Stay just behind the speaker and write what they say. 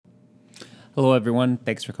Hello, everyone.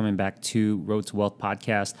 Thanks for coming back to Road to Wealth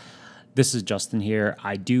podcast. This is Justin here.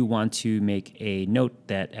 I do want to make a note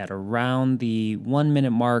that at around the 1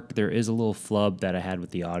 minute mark, there is a little flub that I had with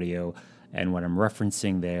the audio. And what I'm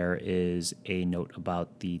referencing there is a note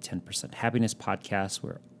about the 10% Happiness podcast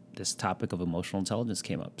where this topic of emotional intelligence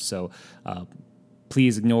came up. So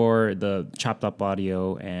please ignore the chopped up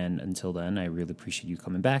audio. And until then, I really appreciate you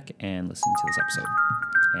coming back and listening to this episode.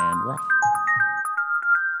 And we're off.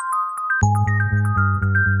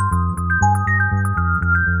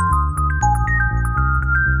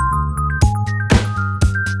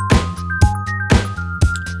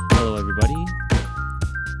 Hello, everybody.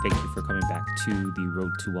 Thank you for coming back to the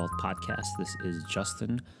Road to Wealth podcast. This is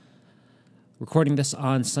Justin, recording this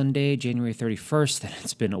on Sunday, January 31st, and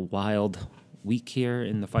it's been a wild week here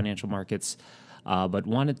in the financial markets, but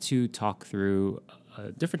wanted to talk through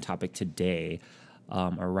a different topic today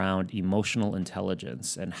around emotional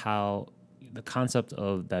intelligence and how the concept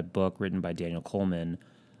of that book written by Daniel Coleman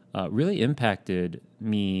really impacted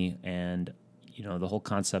me and, the whole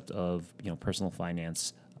concept of, personal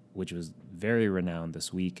finance, which was very renowned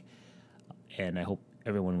this week. And I hope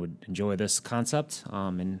everyone would enjoy this concept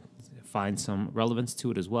and find some relevance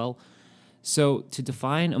to it as well. So to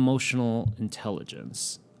define emotional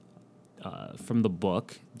intelligence from the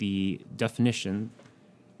book, the definition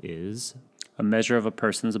is a measure of a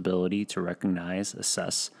person's ability to recognize,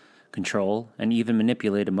 assess, control, and even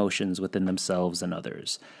manipulate emotions within themselves and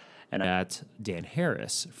others. And at Dan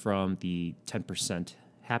Harris from the 10%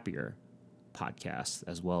 Happier podcast,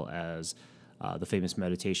 as well as the famous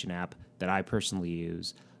meditation app that I personally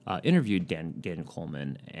use, interviewed Daniel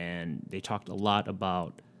Coleman, and they talked a lot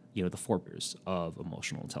about the four pillars of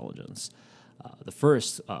emotional intelligence. The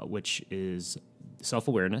first, which is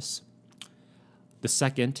self-awareness. The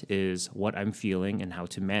second is what I'm feeling and how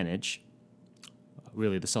to manage,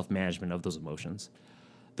 really the self-management of those emotions.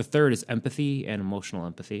 The third is empathy and emotional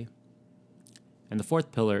empathy. And the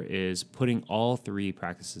fourth pillar is putting all three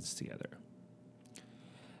practices together.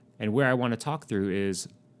 And where I want to talk through is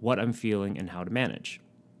what I'm feeling and how to manage.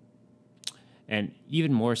 And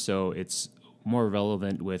even more so, it's more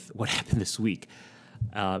relevant with what happened this week.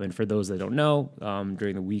 And for those that don't know,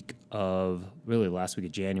 during the week of, really last week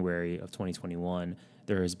of January of 2021,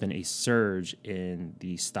 there has been a surge in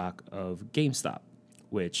the stock of GameStop,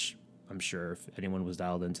 which I'm sure if anyone was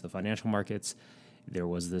dialed into the financial markets, there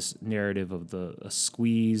was this narrative of a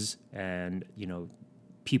squeeze and,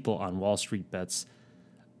 people on Wall Street bets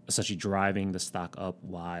essentially driving the stock up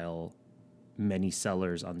while many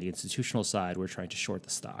sellers on the institutional side were trying to short the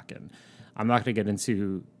stock. And I'm not going to get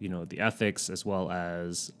into, the ethics as well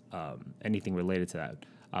as anything related to that.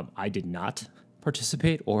 I did not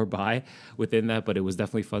participate or buy within that, but it was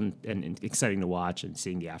definitely fun and exciting to watch and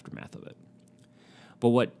seeing the aftermath of it. But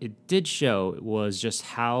what it did show was just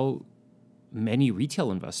how many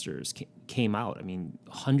retail investors came out. I mean,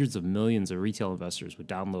 hundreds of millions of retail investors would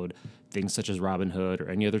download things such as Robinhood or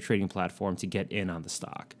any other trading platform to get in on the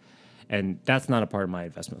stock. And that's not a part of my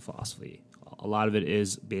investment philosophy. A lot of it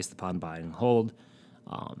is based upon buy and hold.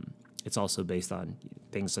 It's also based on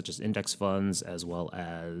things such as index funds as well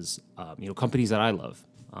as companies that I love.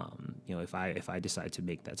 If I decide to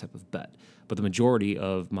make that type of bet, but the majority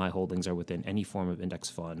of my holdings are within any form of index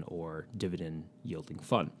fund or dividend yielding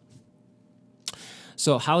fund.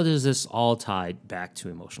 So how does this all tie back to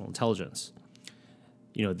emotional intelligence?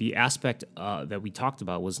 The aspect that we talked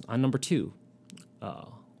about was on number 2,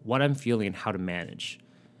 what I'm feeling and how to manage.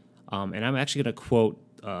 And I'm actually going to quote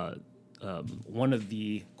one of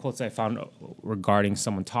the quotes I found regarding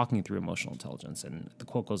someone talking through emotional intelligence. And the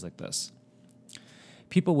quote goes like this: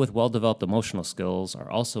 "People with well-developed emotional skills are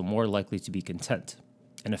also more likely to be content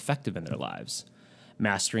and effective in their lives,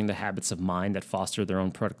 mastering the habits of mind that foster their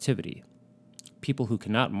own productivity. People who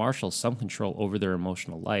cannot marshal some control over their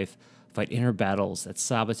emotional life fight inner battles that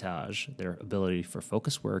sabotage their ability for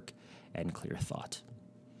focused work and clear thought."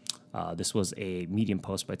 This was a Medium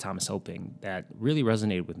post by Thomas Hoping that really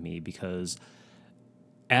resonated with me because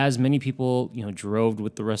as many people, drove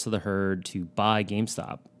with the rest of the herd to buy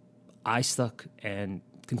GameStop, I stuck and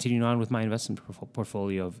continued on with my investment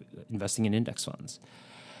portfolio of investing in index funds.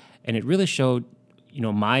 And it really showed,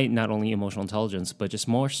 my not only emotional intelligence, but just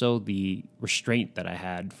more so the restraint that I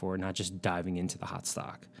had for not just diving into the hot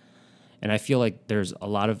stock. And I feel like there's a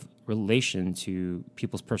lot of relation to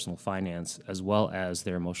people's personal finance as well as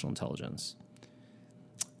their emotional intelligence.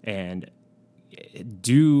 And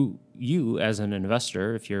do you, as an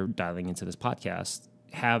investor, if you're dialing into this podcast,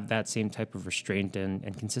 have that same type of restraint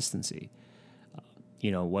and consistency?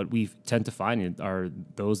 What we tend to find are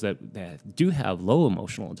those that do have low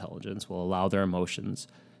emotional intelligence will allow their emotions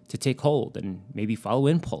to take hold and maybe follow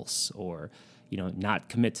impulse, or not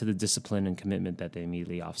commit to the discipline and commitment that they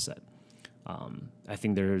immediately offset. I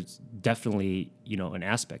think there's definitely an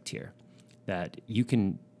aspect here that you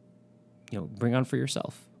can bring on for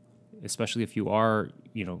yourself, especially if you are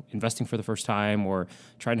investing for the first time or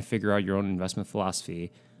trying to figure out your own investment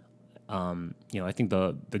philosophy. I think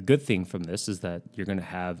the good thing from this is that you're going to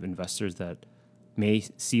have investors that may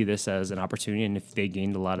see this as an opportunity, and if they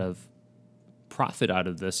gained a lot of profit out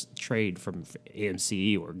of this trade from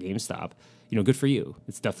AMC or GameStop, good for you.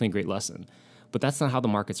 It's definitely a great lesson. But that's not how the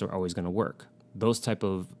markets are always going to work. Those type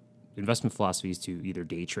of investment philosophies to either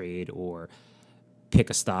day trade or pick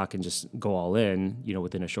a stock and just go all in,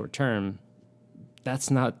 within a short term, that's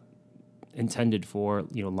not intended for,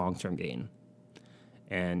 long-term gain.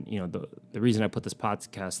 And, the reason I put this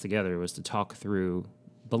podcast together was to talk through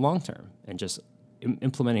the long term and just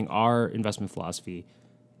implementing our investment philosophy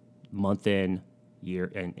month in, year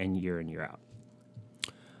and year in, year out.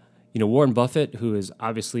 Warren Buffett, who is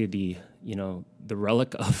obviously the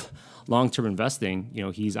relic of long-term investing,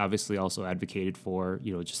 he's obviously also advocated for,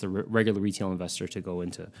 just a regular retail investor to go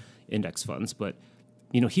into index funds. But,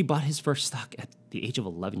 he bought his first stock at the age of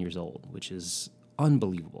 11 years old, which is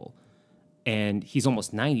unbelievable. And he's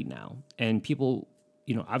almost 90 now. And people,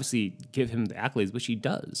 obviously give him the accolades, which he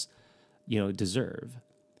does, deserve.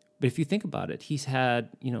 But if you think about it, he's had,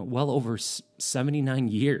 well over 79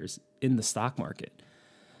 years in the stock market.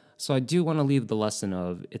 So I do want to leave the lesson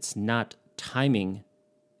of it's not timing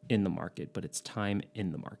in the market, but it's time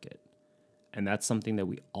in the market. And that's something that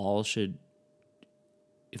we all should,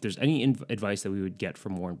 if there's any advice that we would get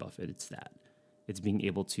from Warren Buffett, it's that. It's being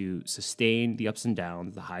able to sustain the ups and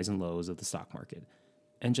downs, the highs and lows of the stock market,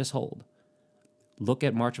 and just hold. Look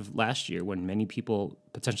at March of last year when many people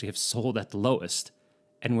potentially have sold at the lowest,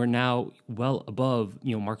 and we're now well above,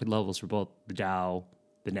 market levels for both the Dow,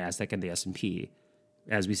 the NASDAQ, and the S&P.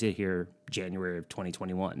 As we sit here, January of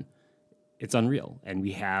 2021, it's unreal. And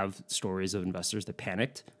we have stories of investors that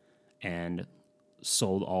panicked and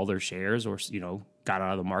sold all their shares or, got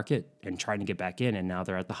out of the market and trying to get back in, and now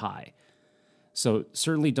they're at the high. So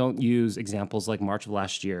certainly don't use examples like March of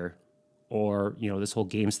last year or, this whole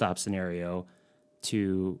GameStop scenario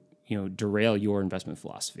to, derail your investment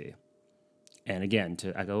philosophy. And again,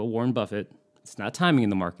 to echo Warren Buffett, it's not timing in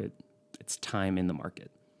the market, it's time in the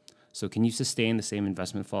market. So can you sustain the same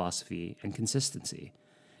investment philosophy and consistency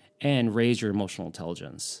and raise your emotional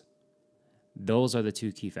intelligence? Those are the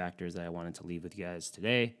two key factors that I wanted to leave with you guys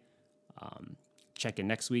today. Check in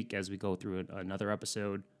next week as we go through another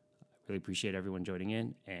episode. Really appreciate everyone joining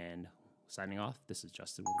in, and signing off. This is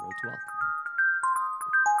Justin with Road to Wealth.